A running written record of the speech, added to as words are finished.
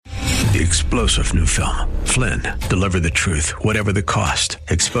The explosive new film, Flynn, deliver the truth, whatever the cost,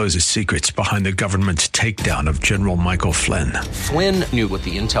 exposes secrets behind the government's takedown of General Michael Flynn. Flynn knew what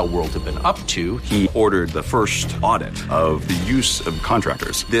the intel world had been up to. He ordered the first audit of the use of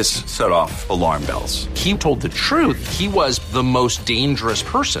contractors. This set off alarm bells. He told the truth. He was the most dangerous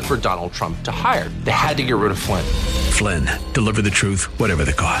person for Donald Trump to hire. They had to get rid of Flynn. Flynn, deliver the truth, whatever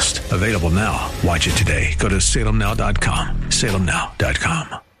the cost. Available now. Watch it today. Go to salemnow.com.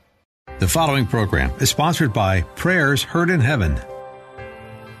 salemnow.com. The following program is sponsored by Prayers Heard in Heaven.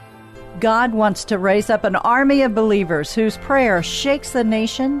 God wants to raise up an army of believers whose prayer shakes the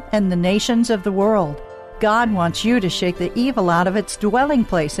nation and the nations of the world. God wants you to shake the evil out of its dwelling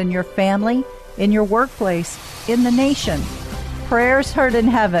place in your family, in your workplace, in the nation. Prayers Heard in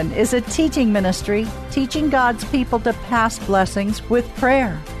Heaven is a teaching ministry teaching God's people to pass blessings with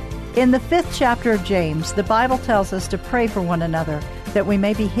prayer. In the 5th chapter of James, the Bible tells us to pray for one another that we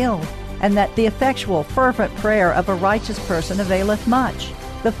may be healed, and that the effectual, fervent prayer of a righteous person availeth much.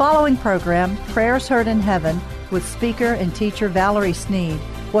 The following program, Prayers Heard in Heaven, with speaker and teacher Valerie Sneed,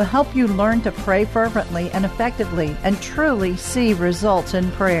 will help you learn to pray fervently and effectively and truly see results in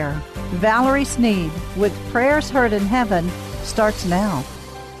prayer. Valerie Sneed with Prayers Heard in Heaven starts now.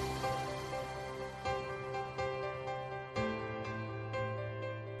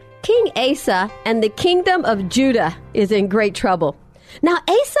 King Asa and the kingdom of Judah is in great trouble. Now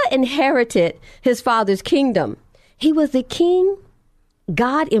Asa inherited his father's kingdom. He was the king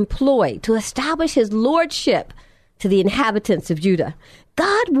God employed to establish his lordship to the inhabitants of Judah.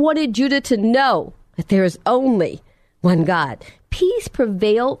 God wanted Judah to know that there is only one God. Peace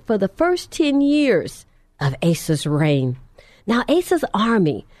prevailed for the first 10 years of Asa's reign. Now Asa's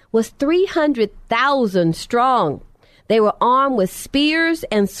army was 300,000 strong. They were armed with spears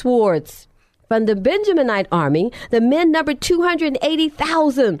and swords. From the Benjaminite army, the men numbered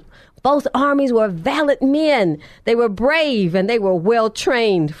 280,000. Both armies were valiant men. They were brave and they were well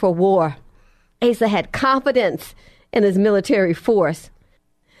trained for war. Asa had confidence in his military force.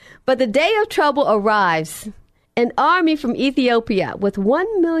 But the day of trouble arrives. An army from Ethiopia with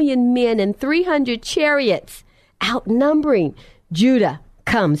 1 million men and 300 chariots, outnumbering Judah,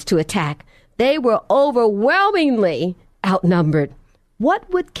 comes to attack. They were overwhelmingly outnumbered.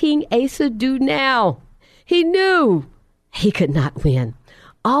 What would King Asa do now? He knew he could not win.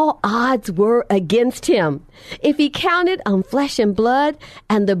 All odds were against him. If he counted on flesh and blood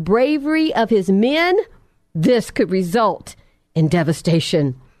and the bravery of his men, this could result in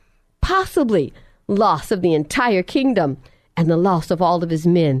devastation, possibly loss of the entire kingdom and the loss of all of his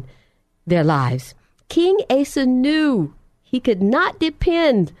men, their lives. King Asa knew he could not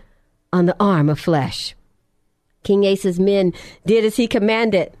depend on the arm of flesh. King Asa's men did as he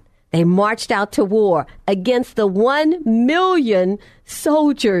commanded. They marched out to war against the 1 million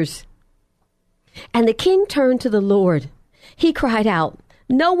soldiers. And the king turned to the Lord. He cried out,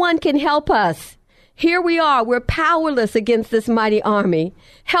 "No one can help us. Here we are. We're powerless against this mighty army.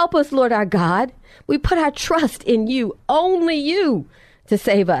 Help us, Lord our God. We put our trust in you, only you, to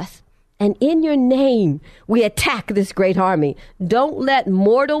save us. And in your name, we attack this great army. Don't let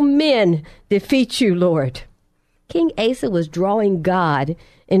mortal men defeat you, Lord." King Asa was drawing God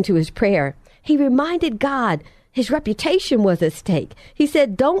into his prayer. He reminded God his reputation was at stake. He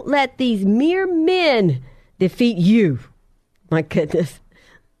said, "Don't let these mere men defeat you." My goodness.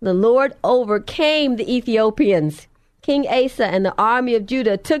 The Lord overcame the Ethiopians. King Asa and the army of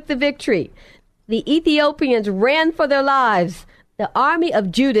Judah took the victory. The Ethiopians ran for their lives. The army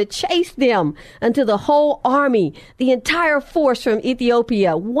of Judah chased them until the whole army, the entire force from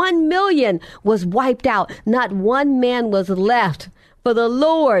Ethiopia, 1 million, was wiped out. Not one man was left, for the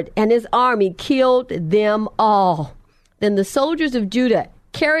Lord and his army killed them all. Then the soldiers of Judah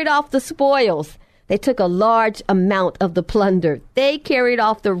carried off the spoils. They took a large amount of the plunder. They carried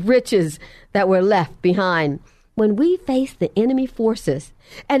off the riches that were left behind. When we face the enemy forces,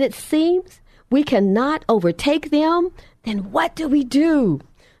 and it seems we cannot overtake them, then what do?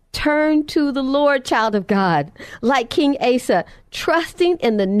 Turn to the Lord, child of God, like King Asa, trusting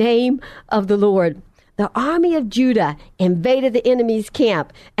in the name of the Lord. The army of Judah invaded the enemy's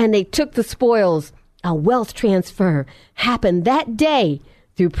camp, and they took the spoils. A wealth transfer happened that day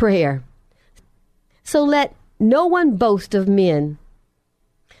through prayer. So let no one boast of men,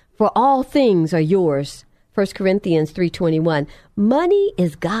 for all things are yours. 1 Corinthians 3:21. Money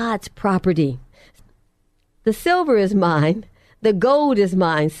is God's property. The silver is mine, the gold is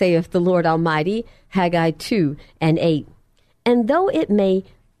mine, saith the Lord Almighty. Haggai 2:8. And though it may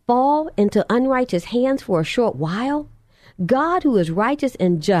fall into unrighteous hands for a short while, God, who is righteous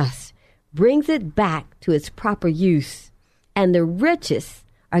and just, brings it back to its proper use, and the riches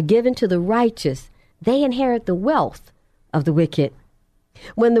are given to the righteous. They inherit the wealth of the wicked.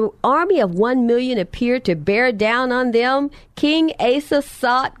 When the army of 1 million appeared to bear down on them, King Asa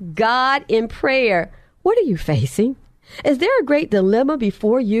sought God in prayer. What are you facing? Is there a great dilemma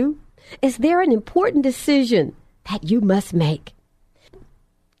before you? Is there an important decision that you must make?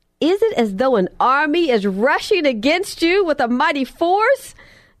 Is it as though an army is rushing against you with a mighty force?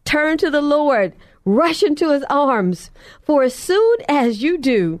 Turn to the Lord. Rush into his arms, for as soon as you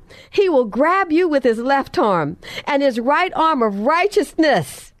do, he will grab you with his left arm, and his right arm of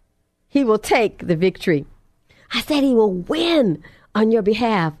righteousness, he will take the victory. I said he will win on your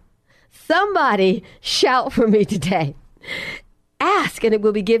behalf. Somebody shout for me today. Ask, and it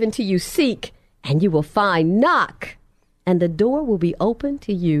will be given to you. Seek, and you will find. Knock, and the door will be open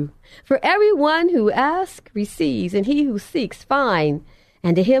to you. For everyone who asks receives, and he who seeks finds.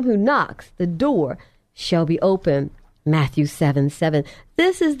 And to him who knocks, the door shall be open. Matthew 7:7.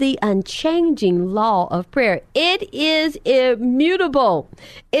 This is the unchanging law of prayer. It is immutable.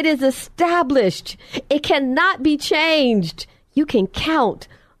 It is established. It cannot be changed. You can count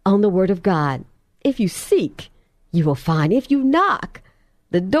on the word of God. If you seek, you will find. If you knock,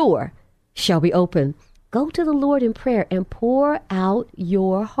 the door shall be open. Go to the Lord in prayer and pour out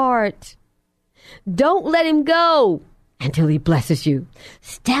your heart. Don't let him go until he blesses you.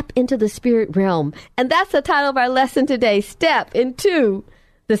 Step into the spirit realm. And that's the title of our lesson today. Step into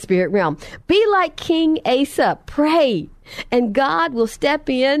the spirit realm. Be like King Asa. Pray. And God will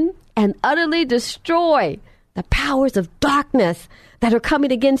step in and utterly destroy the powers of darkness that are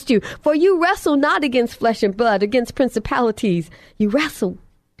coming against you. For you wrestle not against flesh and blood, against principalities. You wrestle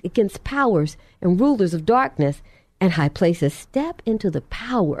against powers and rulers of darkness and high places. Step into the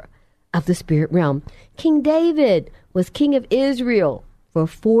power of the spirit realm. King David was king of Israel for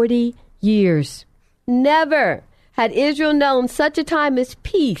 40 years. Never had Israel known such a time as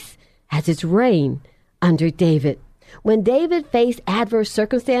peace as its reign under David. When David faced adverse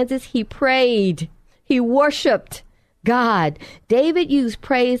circumstances, he prayed. He worshiped God. David used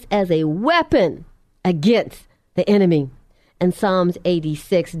praise as a weapon against the enemy. In Psalms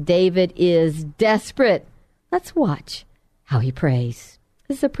 86, David is desperate. Let's watch how he prays.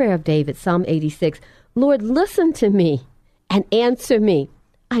 This is a prayer of David, Psalm 86. Lord, listen to me and answer me.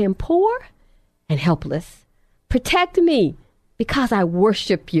 I am poor and helpless. Protect me because I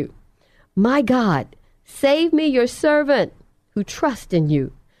worship you. My God, save me, your servant who trusts in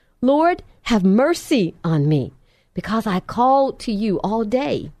you. Lord, have mercy on me because I called to you all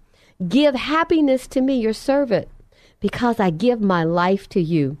day. Give happiness to me, your servant, because I give my life to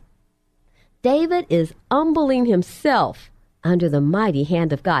you. David is humbling himself under the mighty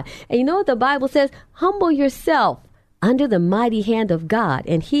hand of God. And you know what the Bible says? Humble yourself under the mighty hand of God,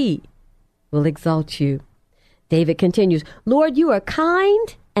 and he will exalt you. David continues, Lord, you are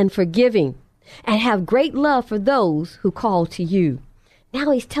kind and forgiving and have great love for those who call to you. Now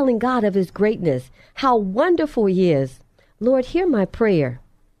he's telling God of his greatness, how wonderful he is. Lord, hear my prayer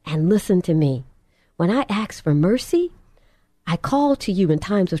and listen to me. When I ask for mercy, I call to you in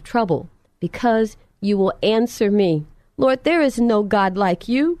times of trouble because you will answer me. Lord, there is no God like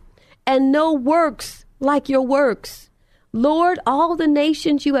you and no works like your works. Lord, all the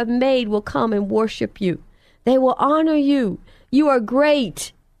nations you have made will come and worship you. They will honor you. You are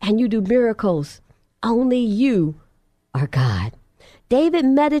great and you do miracles. Only you are God. David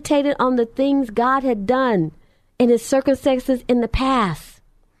meditated on the things God had done in his circumstances in the past.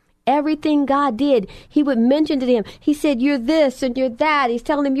 Everything God did, he would mention to him. He said, you're this and you're that. He's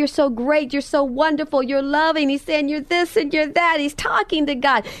telling him, you're so great, you're so wonderful, you're loving. He's saying, you're this and you're that. He's talking to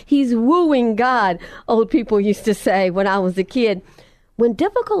God. He's wooing God, old people used to say when I was a kid. When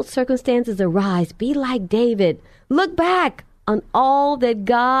difficult circumstances arise, be like David. Look back on all that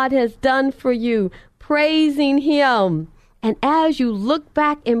God has done for you, praising him. And as you look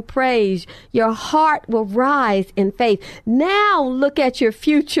back in praise, your heart will rise in faith. Now look at your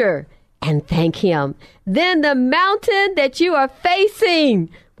future and thank him. Then the mountain that you are facing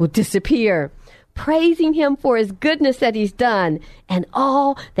will disappear, praising him for his goodness that he's done and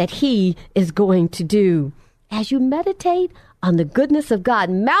all that he is going to do. As you meditate on the goodness of God,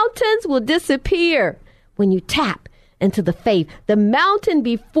 mountains will disappear when you tap into the faith. The mountain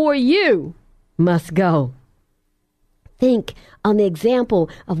before you must go. Think on the example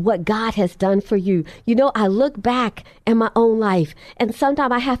of what God has done for you. You know, I look back in my own life, and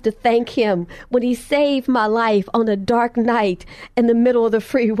sometimes I have to thank him when he saved my life on a dark night in the middle of the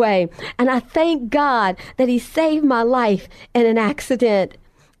freeway. And I thank God that he saved my life in an accident.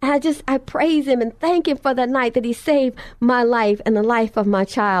 And I praise him and thank him for the night that he saved my life and the life of my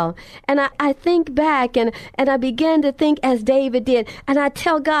child. And I think back and I begin to think as David did. And I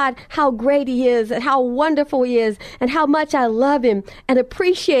tell God how great he is and how wonderful he is and how much I love him and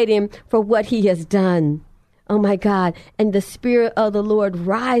appreciate him for what he has done. Oh my God. And the Spirit of the Lord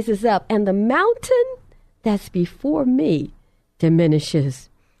rises up and the mountain that's before me diminishes.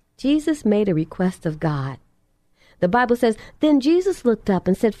 Jesus made a request of God. The Bible says, then Jesus looked up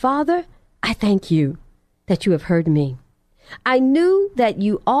and said, Father, I thank you that you have heard me. I knew that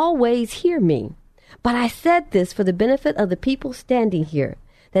you always hear me, but I said this for the benefit of the people standing here,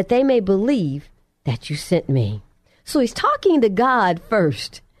 that they may believe that you sent me. So he's talking to God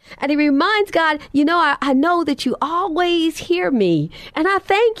first. And he reminds God, I know that you always hear me, and I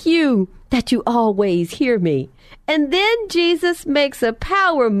thank you that you always hear me. And then Jesus makes a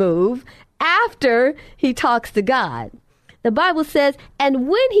power move after he talks to God. The Bible says, and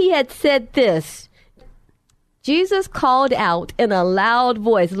when he had said this, Jesus called out in a loud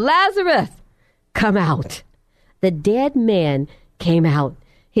voice, Lazarus, come out. The dead man came out,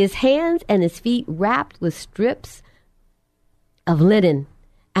 his hands and his feet wrapped with strips of linen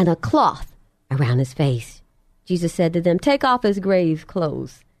and a cloth around his face. Jesus said to them, take off his grave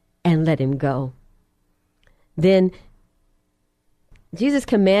clothes and let him go. Then Jesus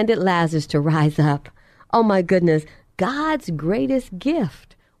commanded Lazarus to rise up. Oh my goodness, God's greatest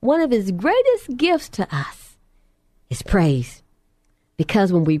gift, one of his greatest gifts to us is praise.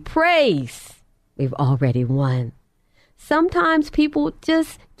 Because when we praise, we've already won. Sometimes people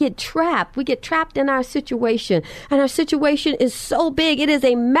just get trapped. We get trapped in our situation, and our situation is so big. It is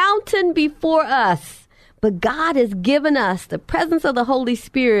a mountain before us. But God has given us the presence of the Holy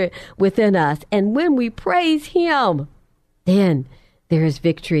Spirit within us. And when we praise him, then there is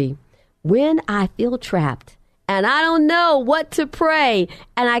victory. When I feel trapped and I don't know what to pray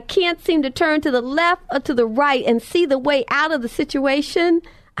and I can't seem to turn to the left or to the right and see the way out of the situation,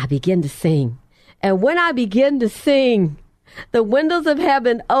 I begin to sing. And when I begin to sing, the windows of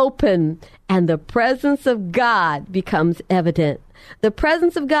heaven open and the presence of God becomes evident. The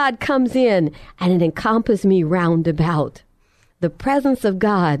presence of God comes in and it encompasses me round about. The presence of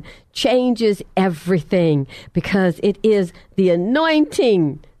God changes everything because it is the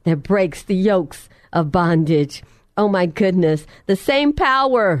anointing that breaks the yokes of bondage. Oh my goodness, the same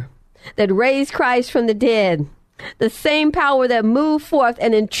power that raised Christ from the dead, the same power that moved forth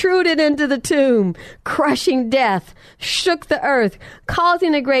and intruded into the tomb, crushing death, shook the earth,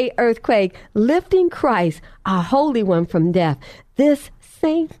 causing a great earthquake, lifting Christ, our Holy One, from death. This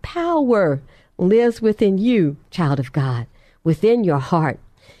same power lives within you, child of God, within your heart.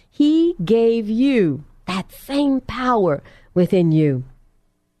 He gave you that same power within you.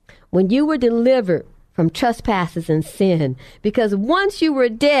 When you were delivered from trespasses and sin, because once you were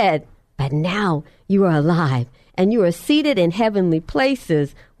dead, but now you are alive, and you are seated in heavenly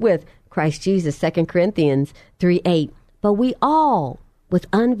places with Christ Jesus, 2 Corinthians 3:8. But we all, with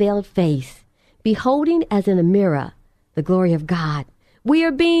unveiled face, beholding as in a mirror the glory of God, we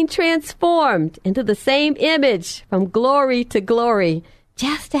are being transformed into the same image from glory to glory,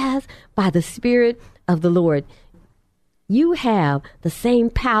 just as by the Spirit of the Lord. You have the same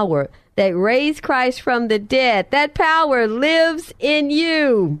power that raised Christ from the dead. That power lives in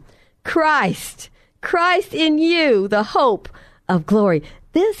you. Christ in you, the hope of glory.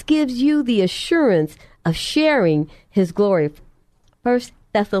 This gives you the assurance of sharing his glory. 1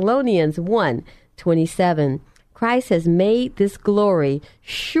 Thessalonians 1:27. Christ has made this glory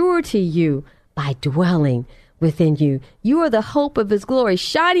sure to you by dwelling within you. You are the hope of his glory,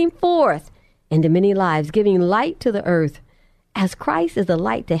 shining forth into many lives, giving light to the earth. As Christ is the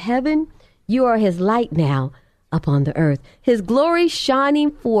light to heaven, you are his light now upon the earth. His glory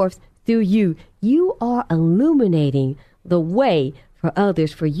shining forth through you. You are illuminating the way for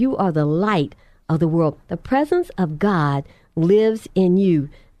others, for you are the light of the world. The presence of God lives in you.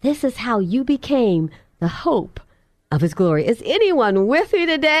 This is how you became the hope of his glory. Is anyone with me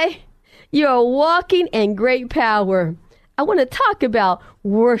today? You're walking in great power. I want to talk about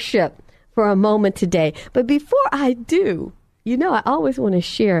worship for a moment today. But before I do, I always want to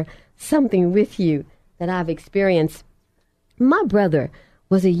share something with you that I've experienced. My brother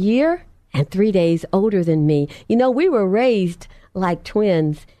was 1 year and 3 days older than me. We were raised like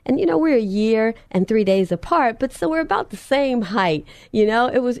twins. And, we're 1 year and 3 days apart, but so we're about the same height.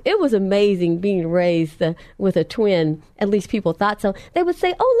 It was amazing being raised with a twin. At least people thought so. They would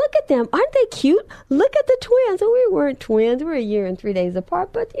say, oh, look at them. Aren't they cute? Look at the twins. Well, we weren't twins. We're 1 year and 3 days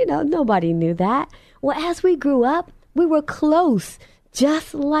apart, but, nobody knew that. Well, as we grew up, we were close,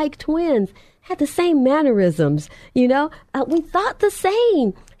 just like twins. had the same mannerisms, we thought the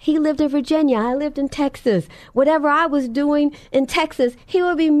same. He lived in Virginia. I lived in Texas. Whatever I was doing in Texas, he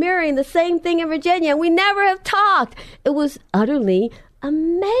would be mirroring the same thing in Virginia. We never have talked. It was utterly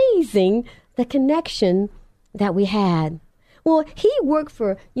amazing, the connection that we had. Well, he worked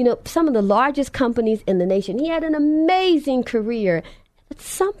for, some of the largest companies in the nation. He had an amazing career. But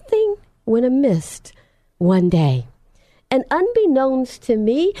something went amiss one day. And unbeknownst to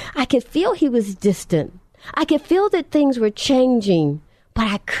me, I could feel he was distant. I could feel that things were changing, but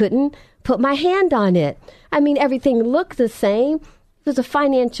I couldn't put my hand on it. I mean, everything looked the same. It was a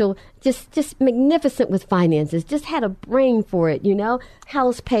financial, just magnificent with finances, just had a brain for it,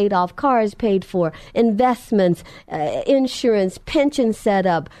 house paid off, cars paid for, investments, insurance, pension set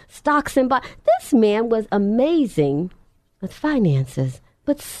up, stocks and bonds. This man was amazing with finances,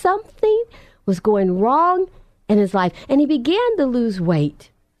 but something was going wrong in his life, and he began to lose weight,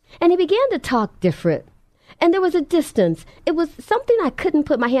 and he began to talk different, and there was a distance. It was something I couldn't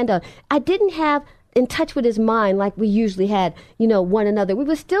put my hand on. I didn't have in touch with his mind like we usually had, one another. We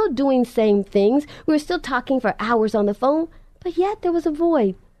were still doing same things. We were still talking for hours on the phone, but yet there was a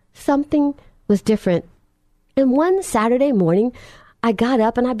void. Something was different. And one Saturday morning, I got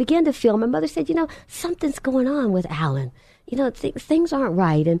up and I began to feel, my mother said, something's going on with Alan. Things aren't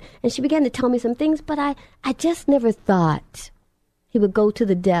right. And she began to tell me some things, but I just never thought he would go to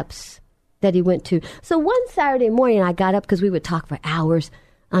the depths that he went to. So one Saturday morning, I got up because we would talk for hours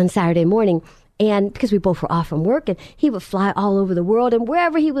on Saturday morning. And because we both were off from work, and he would fly all over the world, and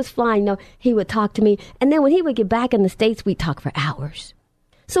wherever he was flying, he would talk to me. And then when he would get back in the States, we'd talk for hours.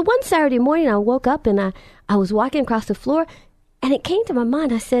 So one Saturday morning, I woke up and I was walking across the floor, and it came to my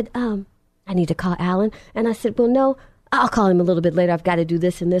mind. I said, I need to call Alan. And I said, well, no, I'll call him a little bit later. I've got to do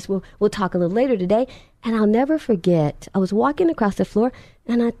this and this. We'll talk a little later today. And I'll never forget, I was walking across the floor,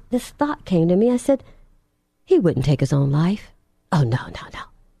 and this thought came to me. I said, he wouldn't take his own life. Oh, no.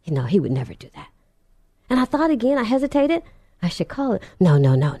 He would never do that. And I thought again, I hesitated. I should call it. No.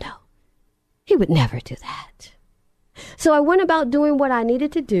 He would never do that. So I went about doing what I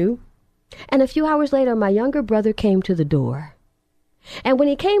needed to do. And a few hours later, my younger brother came to the door. And when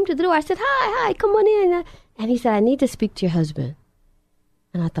he came to the door, I said, hi, come on in. And he said, I need to speak to your husband.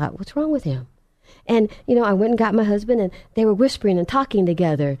 And I thought, what's wrong with him? And, I went and got my husband, and they were whispering and talking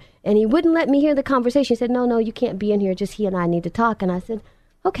together. And he wouldn't let me hear the conversation. He said, no, you can't be in here. Just he and I need to talk. And I said,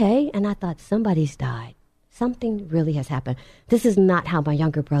 okay. And I thought, somebody's died. Something really has happened. This is not how my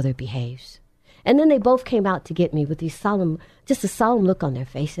younger brother behaves. And then they both came out to get me with these just a solemn look on their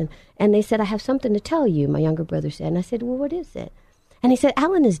face. And they said, I have something to tell you, my younger brother said. And I said, well, what is it? And he said,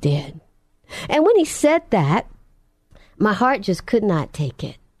 Alan is dead. And when he said that, my heart just could not take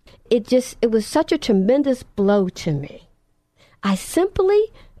it. It was such a tremendous blow to me. I simply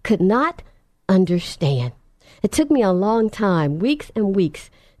could not understand. It took me a long time, weeks and weeks,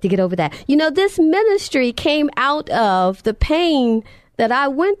 to get over that. This ministry came out of the pain that I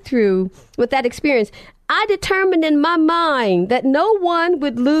went through with that experience. I determined in my mind that no one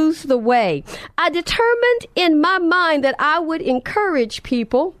would lose the way. I determined in my mind that I would encourage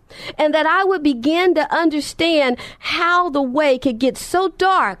people and that I would begin to understand how the way could get so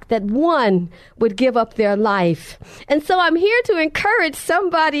dark that one would give up their life. And so I'm here to encourage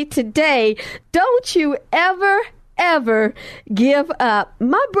somebody today. Don't you ever give up.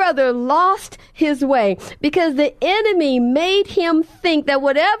 My brother lost his way because the enemy made him think that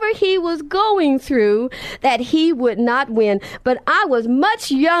whatever he was going through, that he would not win. But I was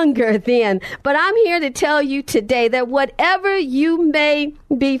much younger then. But I'm here to tell you today that whatever you may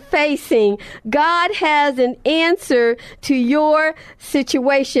be facing, God has an answer to your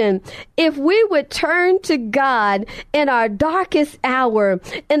situation. If we would turn to God in our darkest hour,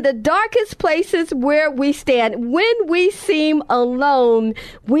 in the darkest places where we stand, when we seem alone,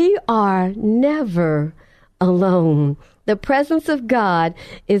 we are never alone. The presence of God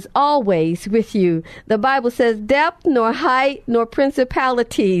is always with you. The Bible says, depth nor height nor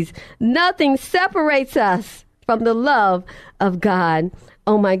principalities, nothing separates us from the love of God.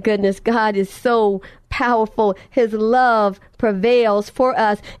 Oh my goodness, God is so powerful. His love prevails for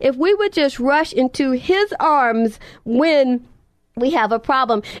us. If we would just rush into his arms when we have a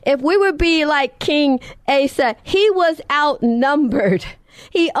problem. If we would be like King Asa, he was outnumbered.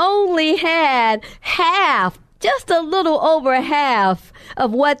 He only had half, just a little over half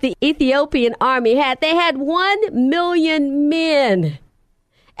of what the Ethiopian army had. They had 1 million men.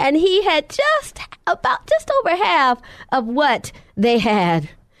 And he had just over half of what they had.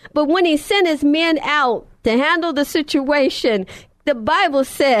 But when he sent his men out to handle the situation, the Bible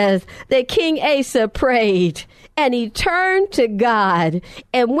says that King Asa prayed. and he turned to God.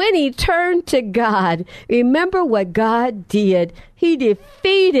 And when he turned to God, remember what God did. He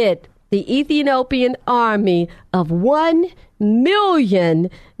defeated the Ethiopian army of 1 million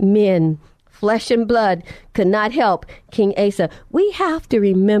men. Flesh and blood could not help King Asa. We have to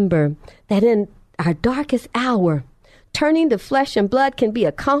remember that in our darkest hour, turning to flesh and blood can be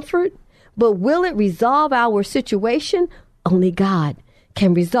a comfort, but will it resolve our situation? Only God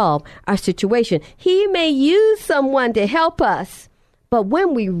can resolve our situation. He may use someone to help us, but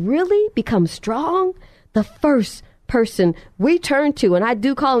when we really become strong, the first person we turn to, and I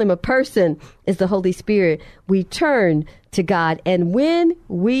do call him a person, is the Holy Spirit. We turn to God, and when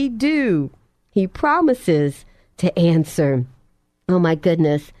we do, he promises to answer. Oh my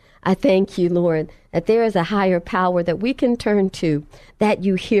goodness. I thank you, Lord, that there is a higher power that we can turn to, that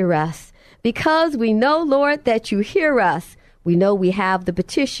you hear us. Because we know, Lord, that you hear us, we know we have the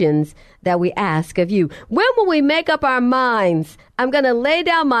petitions that we ask of you. When will we make up our minds? I'm going to lay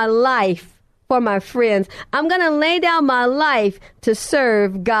down my life for my friends. I'm going to lay down my life to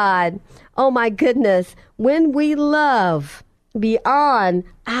serve God. Oh my goodness. When we love beyond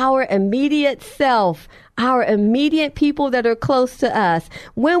our immediate self, our immediate people that are close to us,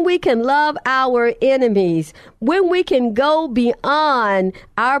 when we can love our enemies, when we can go beyond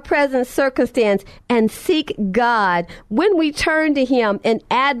our present circumstance and seek God, when we turn to him in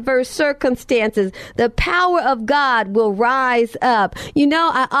adverse circumstances, the power of God will rise up. You know,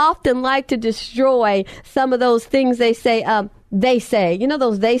 I often like to destroy some of those things they say, you know,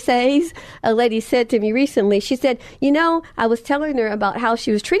 those they says. A lady said to me recently, she said, you know, I was telling her about how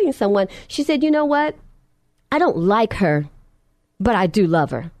she was treating someone. She said, you know what? I don't like her, but I do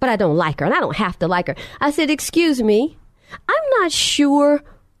love her, but I don't like her, and I don't have to like her. I said, excuse me, I'm not sure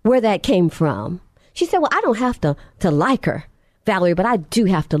where that came from. She said, well, I don't have to like her, Valerie, but I do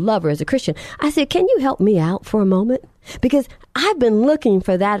have to love her as a Christian. I said, can you help me out for a moment? Because I've been looking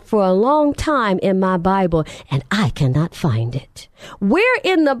for that for a long time in my Bible, and I cannot find it. Where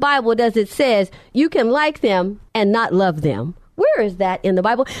in the Bible does it says you can like them and not love them? Where is that in the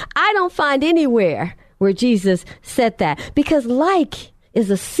Bible? I don't find anywhere where Jesus said that, because like is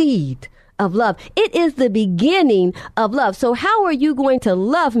a seed of love. It is the beginning of love. So how are you going to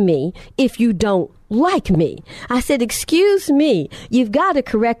love me if you don't like me? I said, excuse me, you've got to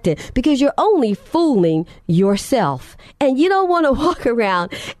correct it, because you're only fooling yourself, and you don't want to walk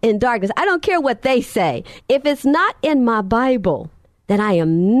around in darkness. I don't care what they say. If it's not in my Bible, then I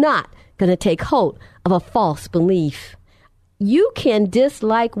am not going to take hold of a false belief. You can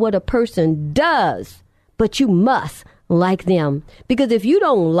dislike what a person does, but you must like them. Because if you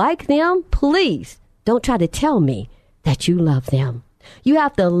don't like them, please don't try to tell me that you love them. You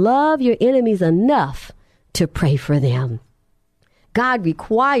have to love your enemies enough to pray for them. God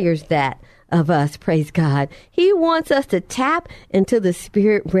requires that of us, praise God. He wants us to tap into the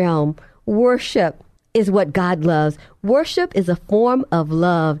spirit realm. Worship is what God loves. Worship is a form of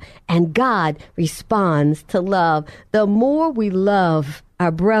love, and God responds to love. The more we love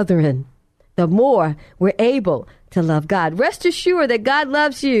our brethren, the more we're able to love God. Rest assured that God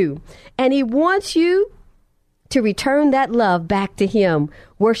loves you, and he wants you to return that love back to him.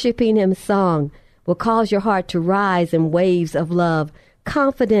 Worshiping him song will cause your heart to rise in waves of love,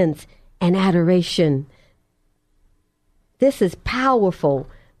 confidence, and adoration. This is powerful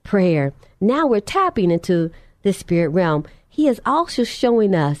prayer. Now we're tapping into the spirit realm. He is also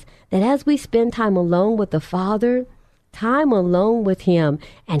showing us that as we spend time alone with the Father, time alone with him,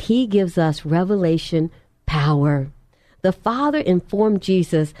 and he gives us revelation power. The Father informed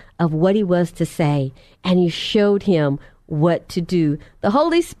Jesus of what he was to say, and he showed him what to do. The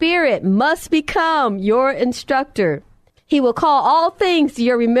Holy Spirit must become your instructor. He will call all things to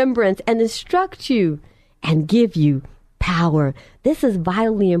your remembrance and instruct you and give you power. This is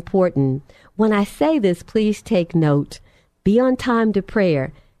vitally important. When I say this, please take note. Be on time to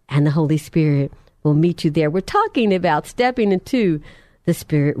prayer, and the Holy Spirit will meet you there. We're talking about stepping into the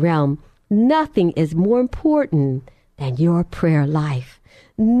spirit realm. Nothing is more important than your prayer life.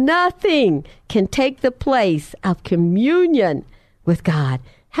 Nothing can take the place of communion with God.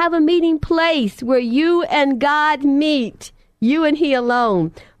 Have a meeting place where you and God meet, you and he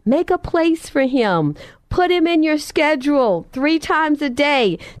alone. Make a place for him. Put him in your schedule 3 times a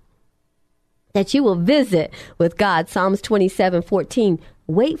day that you will visit with God. Psalms 27:14.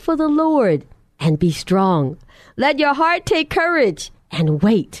 Wait for the Lord and be strong. Let your heart take courage and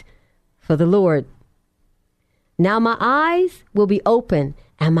wait for the Lord. Now my eyes will be open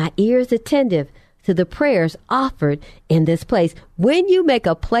and my ears attentive to the prayers offered in this place. When you make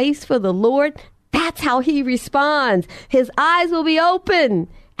a place for the Lord, that's how he responds. His eyes will be open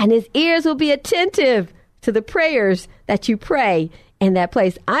and his ears will be attentive to the prayers that you pray in that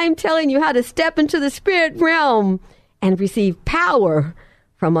place. I'm telling you how to step into the spirit realm and receive power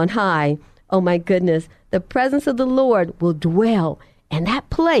from on high. Oh my goodness, the presence of the Lord will dwell in that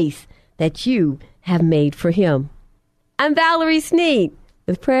place that you have made for him. I'm Valerie Sneed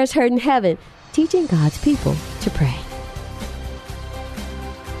with Prayers Heard in Heaven, teaching God's people to pray.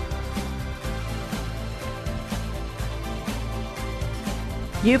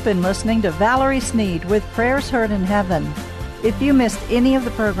 You've been listening to Valerie Sneed with Prayers Heard in Heaven. If you missed any of the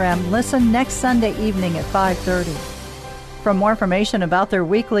program, listen next Sunday evening at 5:30. For more information about their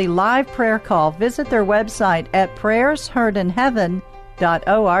weekly live prayer call, visit their website at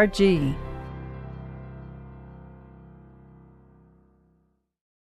prayersheardinheaven.org.